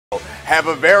have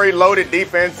a very loaded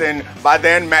defense, and by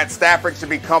then Matt Stafford should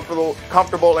be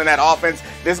comfortable in that offense.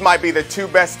 This might be the two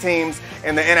best teams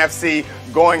in the NFC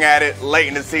going at it late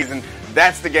in the season.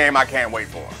 That's the game I can't wait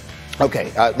for. Okay,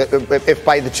 if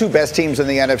by the two best teams in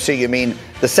the NFC you mean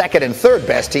the second and third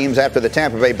best teams after the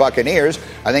Tampa Bay Buccaneers,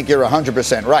 I think you're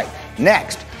 100% right.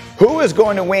 Next, who is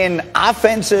going to win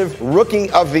Offensive Rookie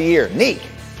of the Year? Neek.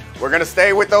 We're going to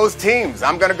stay with those teams.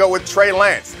 I'm going to go with Trey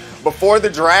Lance. Before the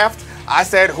draft, I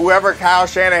said whoever Kyle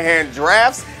Shanahan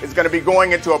drafts is going to be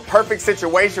going into a perfect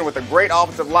situation with a great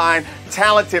offensive line,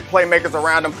 talented playmakers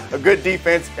around him, a good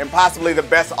defense, and possibly the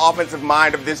best offensive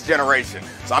mind of this generation.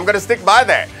 So I'm going to stick by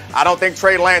that. I don't think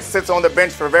Trey Lance sits on the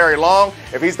bench for very long.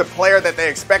 If he's the player that they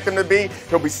expect him to be,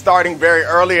 he'll be starting very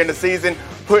early in the season,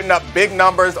 putting up big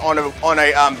numbers on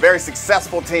a very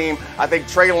successful team. I think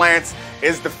Trey Lance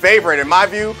is the favorite, in my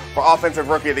view, for Offensive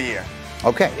Rookie of the Year.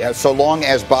 Okay, so long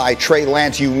as by Trey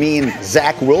Lance you mean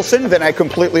Zach Wilson, then I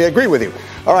completely agree with you.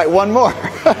 All right, one more.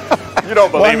 You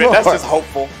don't believe it. That's just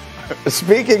hopeful.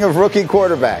 Speaking of rookie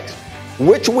quarterbacks,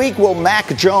 which week will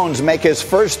Mac Jones make his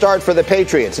first start for the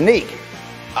Patriots? Neek.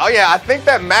 Oh, yeah, I think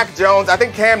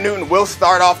Cam Newton will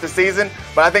start off the season,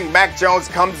 but I think Mac Jones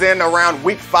comes in around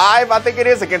week 5, I think it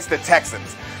is, against the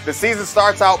Texans. The season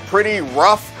starts out pretty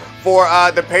rough for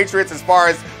the Patriots as far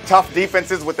as tough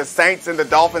defenses with the Saints and the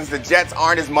Dolphins. The Jets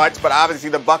aren't as much, but obviously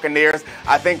the Buccaneers.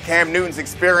 I think Cam Newton's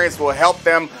experience will help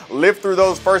them live through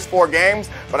those first 4 games,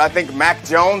 but I think Mac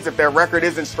Jones, if their record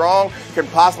isn't strong, can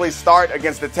possibly start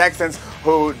against the Texans,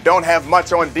 who don't have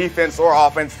much on defense or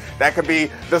offense. That could be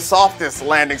the softest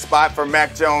landing spot for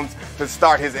Mac Jones to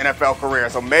start his NFL career.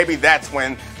 So maybe that's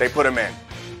when they put him in.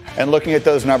 And looking at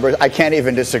those numbers, I can't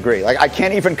even disagree. Like, I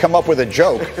can't even come up with a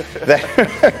joke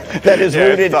that is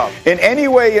rooted in any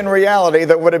way in reality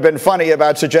that would have been funny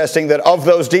about suggesting that of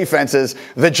those defenses,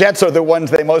 the Jets are the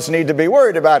ones they most need to be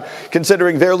worried about,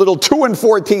 considering their little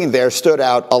 2-14 there stood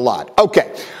out a lot.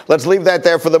 Okay, let's leave that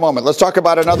there for the moment. Let's talk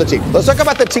about another team. Let's talk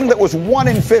about the team that was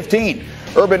 1-15.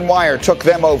 Urban Meyer took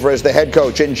them over as the head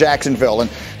coach in Jacksonville. And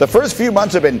the first few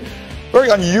months have been very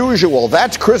unusual.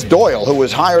 That's Chris Doyle, who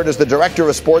was hired as the director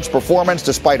of sports performance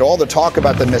despite all the talk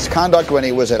about the misconduct when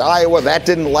he was at Iowa. That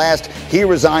didn't last. He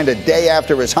resigned a day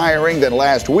after his hiring, then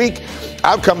last week.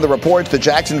 Out come the reports that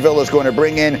Jacksonville is going to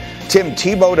bring in Tim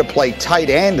Tebow to play tight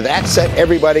end. That set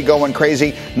everybody going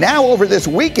crazy. Now, over this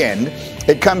weekend,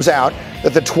 it comes out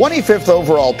that the 25th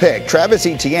overall pick, Travis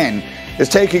Etienne, is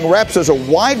taking reps as a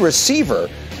wide receiver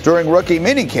during rookie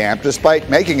minicamp, despite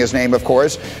making his name, of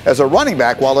course, as a running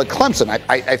back while at Clemson.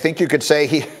 I think you could say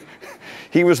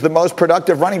he was the most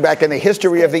productive running back in the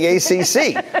history of the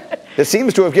ACC. This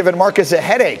seems to have given Marcus a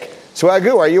headache.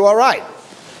 Swagoo, are you all right?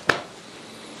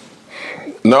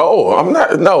 No, I'm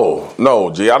not. No,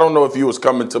 G. I don't know if you was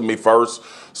coming to me first.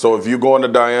 So if you're going to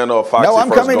Diana or Foxy, no, I'm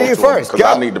coming to you first.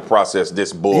 Because I need to process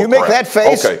this bull. You make that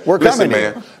face. Okay, we're coming,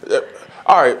 man.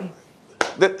 All right.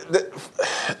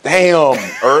 Damn,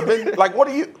 Urban. Like, what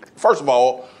are you? First of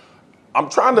all, I'm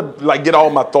trying to get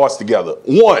all my thoughts together.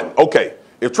 One, okay,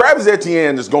 if Travis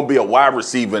Etienne is going to be a wide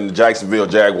receiver in the Jacksonville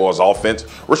Jaguars offense,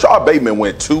 Rashad Bateman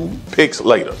went 2 picks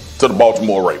later to the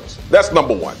Baltimore Ravens. That's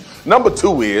number one. Number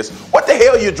 2 is, what the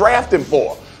hell you drafting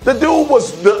for? The dude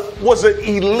was an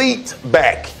elite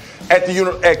back at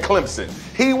Clemson.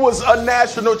 He was a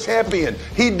national champion.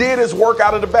 He did his work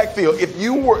out of the backfield.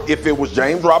 If it was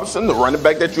James Robinson, the running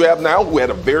back that you have now, who had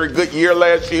a very good year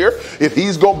last year, if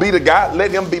he's gonna be the guy,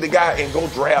 let him be the guy and go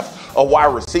draft a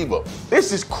wide receiver.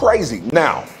 This is crazy.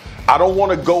 Now, I don't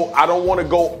want to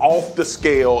go off the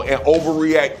scale and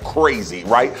overreact crazy,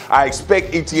 right? I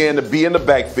expect Etienne to be in the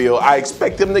backfield. I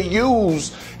expect him to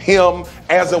use him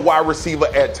as a wide receiver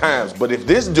at times. But if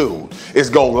this dude is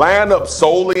going to line up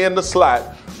solely in the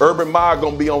slot, Urban Meyer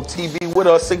going to be on TV with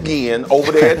us again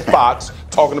over there at Fox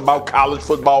talking about college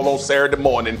football on Saturday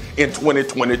morning in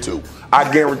 2022.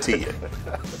 I guarantee it.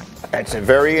 That's a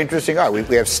very interesting. All right,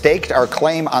 we have staked our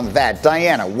claim on that.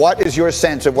 Diana, what is your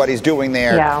sense of what he's doing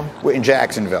there in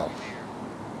Jacksonville?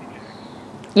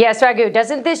 Yeah, Swagoo,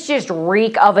 doesn't this just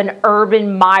reek of an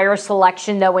Urban Meyer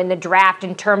selection, though, in the draft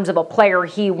in terms of a player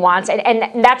he wants?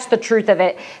 And that's the truth of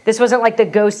it. This wasn't like the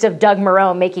ghost of Doug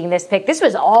Marrone making this pick. This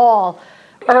was all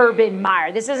Urban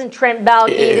Meyer. This isn't Trent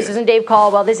Baalke. This isn't Dave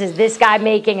Caldwell. This is this guy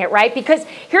making it, right? Because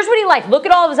here's what he likes. Look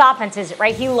at all of his offenses,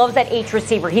 right? He loves that H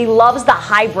receiver. He loves the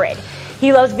hybrid.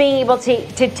 He loves being able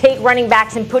to take running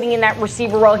backs and putting in that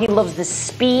receiver role. He loves the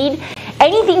speed.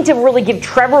 Anything to really give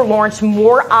Trevor Lawrence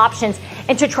more options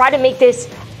and to try to make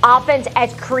this offense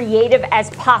as creative as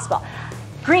possible.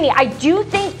 Greeny, I do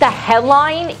think the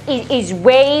headline is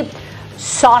way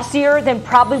saucier than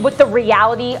probably what the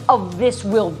reality of this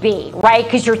will be, right?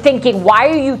 Because you're thinking, why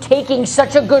are you taking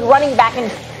such a good running back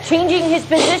and changing his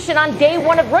position on day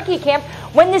one of rookie camp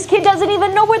when this kid doesn't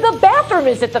even know where the bathroom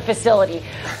is at the facility?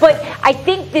 But I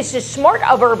think this is smart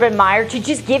of Urban Meyer to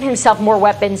just give himself more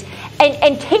weapons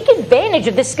and take advantage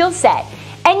of the skill set.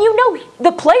 And you know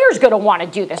the player's going to want to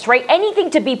do this, right? Anything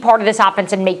to be part of this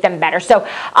offense and make them better. So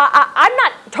I'm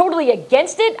not totally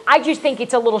against it. I just think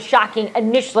it's a little shocking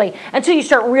initially until you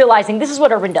start realizing this is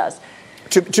what Urban does.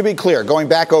 To be clear, going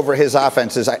back over his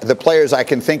offenses, the players I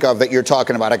can think of that you're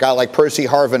talking about, a guy like Percy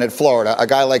Harvin at Florida, a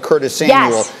guy like Curtis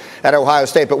Samuel at Ohio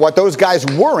State. But what those guys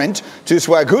weren't, to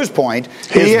Swagu's point,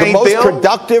 is the most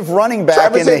productive running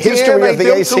back in the history of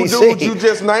the ACC. Two dudes you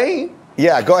just named.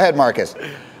 Yeah, go ahead, Marcus.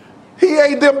 He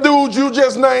ain't them dudes you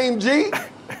just named, G.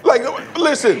 Like,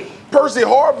 listen, Percy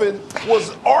Harvin was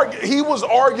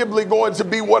arguably going to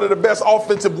be one of the best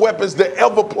offensive weapons to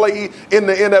ever play in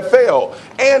the NFL.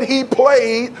 And he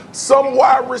played some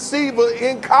wide receiver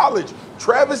in college.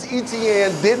 Travis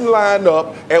Etienne didn't line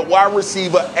up at wide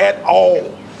receiver at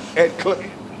all.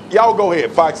 Y'all go ahead,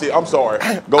 Foxy. I'm sorry.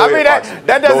 Go ahead, Foxy.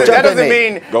 That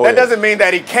doesn't mean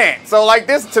that he can't. So like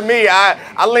this, to me,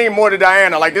 I lean more to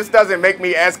Diana. Like this doesn't make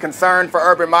me as concerned for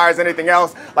Urban Meyer as anything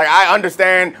else. Like I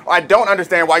don't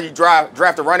understand why you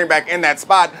draft a running back in that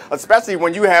spot, especially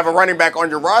when you have a running back on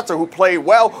your roster who played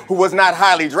well, who was not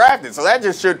highly drafted. So that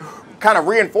just should kind of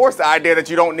reinforce the idea that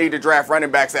you don't need to draft running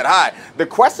backs that high.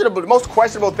 The most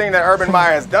questionable thing that Urban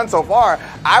Meyer has done so far,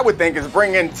 I would think, is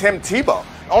bring in Tim Tebow.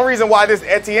 The only reason why this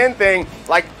Etienne thing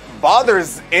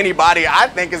bothers anybody, I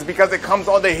think, is because it comes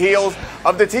on the heels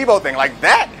of the Tebow thing. Like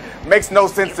that makes no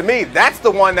sense to me. That's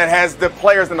the one that has the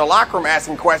players in the locker room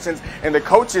asking questions and the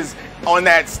coaches on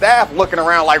that staff looking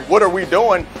around like, what are we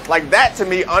doing? Like that to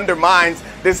me undermines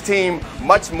this team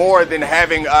much more than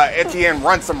having Etienne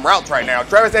run some routes right now.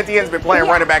 Travis Etienne's been playing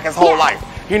running back his whole life.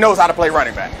 He knows how to play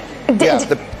running back.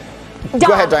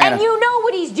 Go ahead, Diana. And you know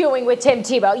what he's doing with Tim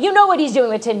Tebow. You know what he's doing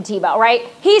with Tim Tebow, right?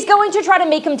 He's going to try to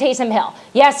make him Taysom Hill.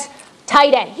 Yes,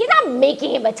 tight end. He's not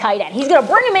making him a tight end. He's going to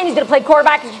bring him in. He's going to play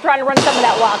quarterback. He's trying to run some of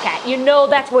that wildcat. You know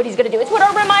that's what he's going to do. It's what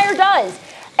Urban Meyer does.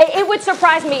 It would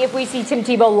surprise me if we see Tim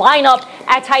Tebow line up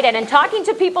at tight end. And talking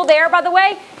to people there, by the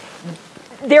way,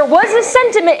 there was a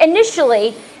sentiment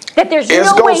initially that there's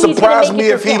no way he's going to make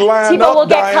it for camp. Tebow will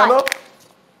get cut.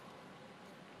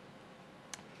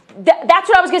 That's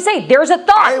what I was going to say. There's a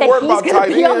thought that he's going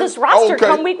to be on this roster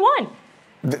come week one.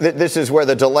 This is where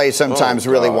the delay sometimes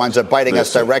really winds up biting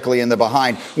us directly in the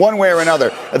behind, one way or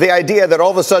another. The idea that all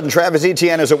of a sudden Travis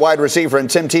Etienne is a wide receiver and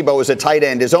Tim Tebow is a tight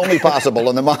end is only possible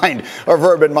in the mind of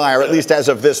Urban Meyer, at least as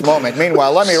of this moment.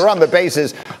 Meanwhile, let me run the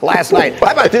bases last night.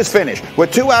 How about this finish?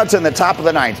 With 2 outs in the top of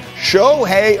the ninth,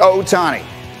 Shohei Ohtani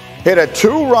hit a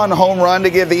 2-run home run to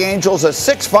give the Angels a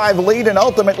 6-5 lead and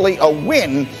ultimately a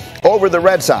win over the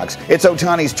Red Sox. It's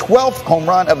Ohtani's 12th home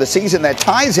run of the season that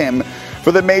ties him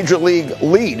for the Major League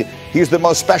lead. He's the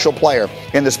most special player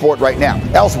in the sport right now.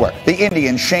 Elsewhere, the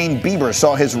Indians' Shane Bieber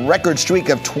saw his record streak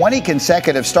of 20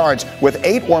 consecutive starts with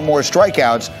 8 or more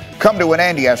strikeouts come to an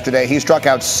end yesterday. He struck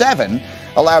out 7,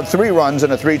 allowed 3 runs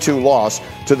in a 3-2 loss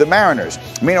to the Mariners.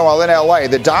 Meanwhile, in LA,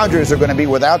 the Dodgers are going to be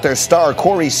without their star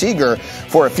Corey Seager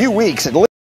for a few weeks.